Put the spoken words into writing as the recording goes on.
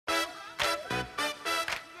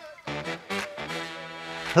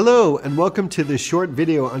Hello and welcome to this short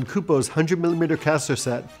video on Kupo's 100mm caster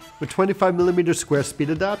set with 25mm square speed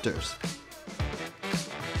adapters.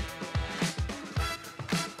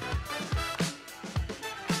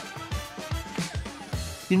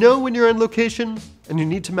 You know when you're on location and you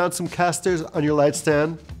need to mount some casters on your light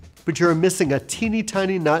stand, but you're missing a teeny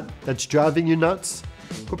tiny nut that's driving you nuts?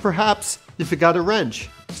 Or perhaps you forgot a wrench,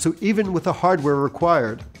 so even with the hardware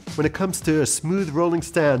required, when it comes to a smooth rolling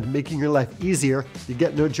stand making your life easier, you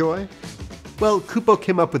get no joy? Well, Kupo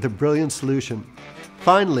came up with a brilliant solution.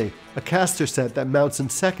 Finally, a caster set that mounts in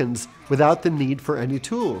seconds without the need for any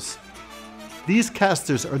tools. These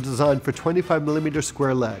casters are designed for 25mm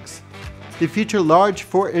square legs. They feature large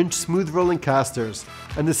 4-inch smooth rolling casters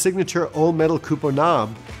and the signature all-metal Kupo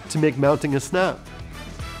knob to make mounting a snap.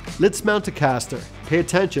 Let's mount a caster. Pay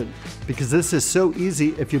attention, because this is so easy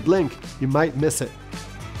if you blink, you might miss it.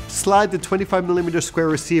 Slide the 25mm square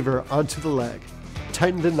receiver onto the leg.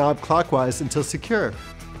 Tighten the knob clockwise until secure.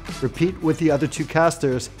 Repeat with the other two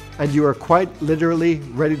casters, and you are quite literally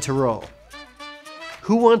ready to roll.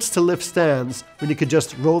 Who wants to lift stands when you can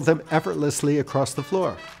just roll them effortlessly across the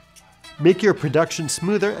floor? Make your production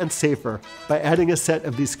smoother and safer by adding a set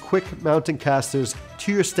of these quick mounting casters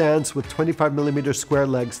to your stands with 25mm square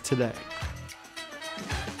legs today.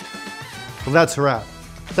 Well, that's a wrap.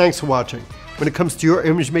 Thanks for watching. When it comes to your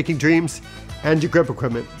image making dreams and your grip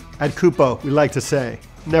equipment, at Kupo, we like to say,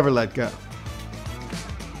 never let go.